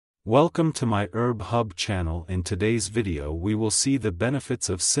Welcome to my Herb Hub channel. In today's video we will see the benefits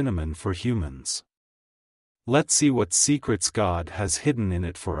of cinnamon for humans. Let's see what secrets God has hidden in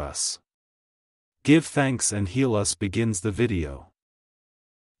it for us. Give thanks and heal us begins the video.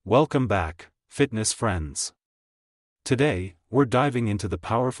 Welcome back, fitness friends. Today, we're diving into the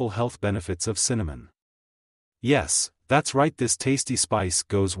powerful health benefits of cinnamon. Yes, that's right, this tasty spice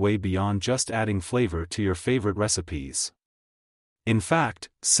goes way beyond just adding flavor to your favorite recipes. In fact,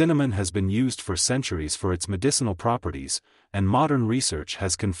 cinnamon has been used for centuries for its medicinal properties, and modern research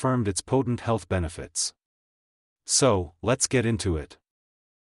has confirmed its potent health benefits. So, let's get into it.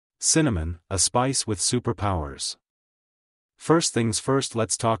 Cinnamon, a spice with superpowers. First things first,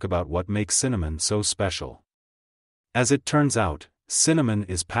 let's talk about what makes cinnamon so special. As it turns out, cinnamon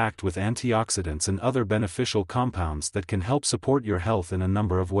is packed with antioxidants and other beneficial compounds that can help support your health in a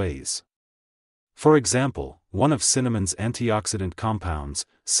number of ways. For example, one of cinnamon's antioxidant compounds,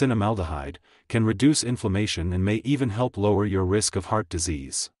 cinnamaldehyde, can reduce inflammation and may even help lower your risk of heart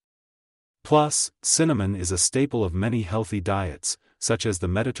disease. Plus, cinnamon is a staple of many healthy diets, such as the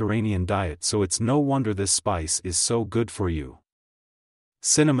Mediterranean diet, so it's no wonder this spice is so good for you.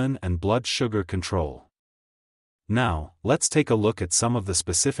 Cinnamon and blood sugar control. Now, let's take a look at some of the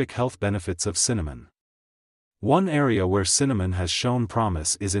specific health benefits of cinnamon. One area where cinnamon has shown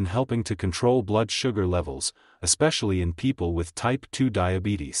promise is in helping to control blood sugar levels, especially in people with type 2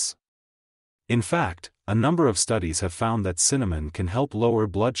 diabetes. In fact, a number of studies have found that cinnamon can help lower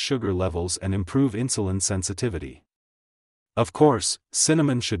blood sugar levels and improve insulin sensitivity. Of course,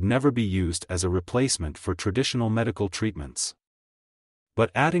 cinnamon should never be used as a replacement for traditional medical treatments.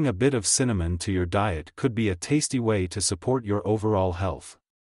 But adding a bit of cinnamon to your diet could be a tasty way to support your overall health.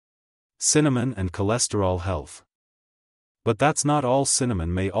 Cinnamon and cholesterol health. But that's not all.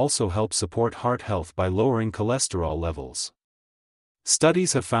 Cinnamon may also help support heart health by lowering cholesterol levels.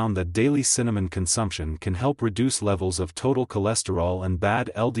 Studies have found that daily cinnamon consumption can help reduce levels of total cholesterol and bad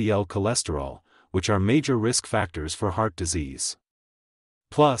LDL cholesterol, which are major risk factors for heart disease.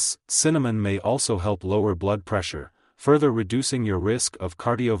 Plus, cinnamon may also help lower blood pressure, further reducing your risk of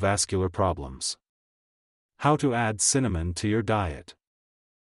cardiovascular problems. How to add cinnamon to your diet.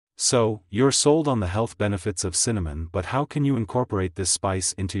 So, you're sold on the health benefits of cinnamon, but how can you incorporate this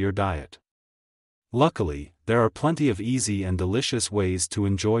spice into your diet? Luckily, there are plenty of easy and delicious ways to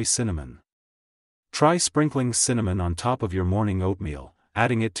enjoy cinnamon. Try sprinkling cinnamon on top of your morning oatmeal,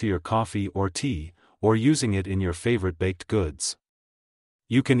 adding it to your coffee or tea, or using it in your favorite baked goods.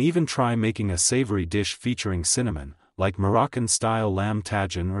 You can even try making a savory dish featuring cinnamon, like Moroccan-style lamb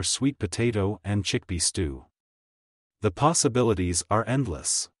tajin or sweet potato and chickpea stew. The possibilities are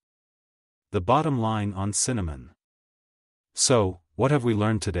endless. The bottom line on cinnamon. So, what have we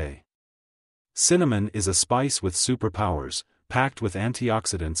learned today? Cinnamon is a spice with superpowers, packed with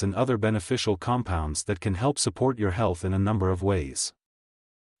antioxidants and other beneficial compounds that can help support your health in a number of ways.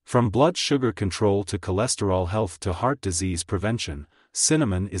 From blood sugar control to cholesterol health to heart disease prevention,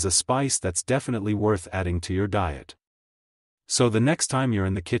 cinnamon is a spice that's definitely worth adding to your diet. So the next time you're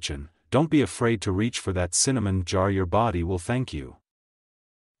in the kitchen, don't be afraid to reach for that cinnamon jar. Your body will thank you.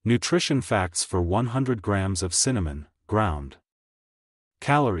 Nutrition facts for 100 grams of cinnamon, ground.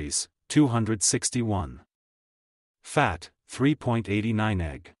 Calories, 261. Fat, 3.89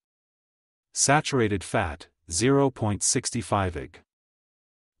 egg. Saturated fat, 0.65 egg.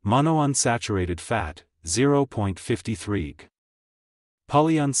 Monounsaturated fat, 0.53 egg.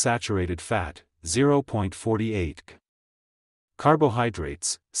 Polyunsaturated fat, 0.48 egg.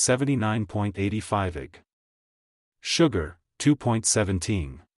 Carbohydrates, 79.85 egg. Sugar,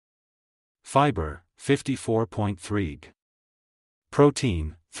 2.17. Fiber, 54.3 g.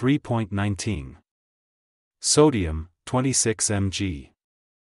 Protein, 3.19. Sodium, 26 mg.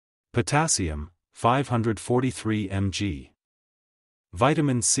 Potassium, 543 mg.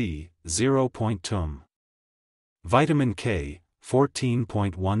 Vitamin C, 0.2. Vitamin K,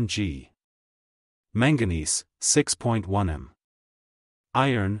 14.1 g. Manganese, 6.1 m.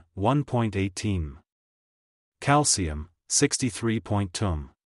 Iron, 1.18. Calcium, 63.2.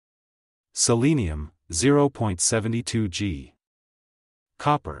 Selenium, 0.72 g.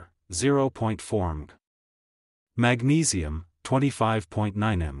 Copper, 0.4 mg. Magnesium, 25.9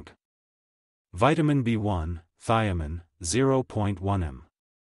 mg. Vitamin B1, thiamine, 0.1 m.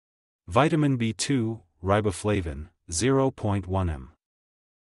 Vitamin B2, riboflavin, 0.1 m.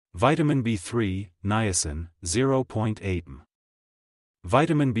 Vitamin B3, niacin, 0.8 m.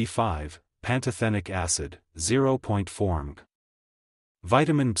 Vitamin B5, pantothenic acid, 0.4 mg.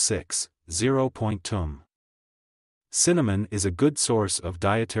 Vitamin B6, 0.2 m. Cinnamon is a good source of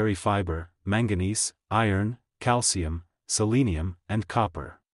dietary fiber, manganese, iron, calcium, selenium, and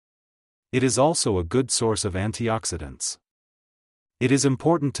copper. It is also a good source of antioxidants. It is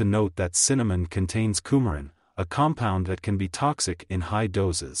important to note that cinnamon contains coumarin, a compound that can be toxic in high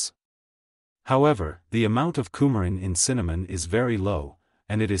doses. However, the amount of coumarin in cinnamon is very low,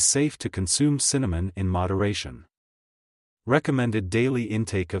 and it is safe to consume cinnamon in moderation. Recommended daily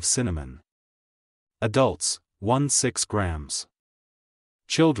intake of cinnamon. Adults, 1.6 grams.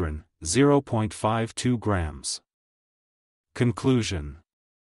 Children, 0.52 grams. Conclusion.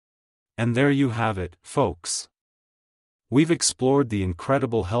 And there you have it, folks. We've explored the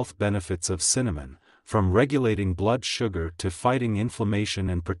incredible health benefits of cinnamon, from regulating blood sugar to fighting inflammation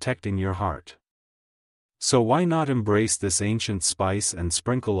and protecting your heart. So why not embrace this ancient spice and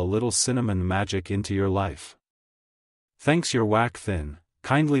sprinkle a little cinnamon magic into your life? Thanks your whack thin,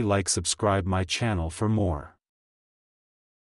 kindly subscribe my channel for more.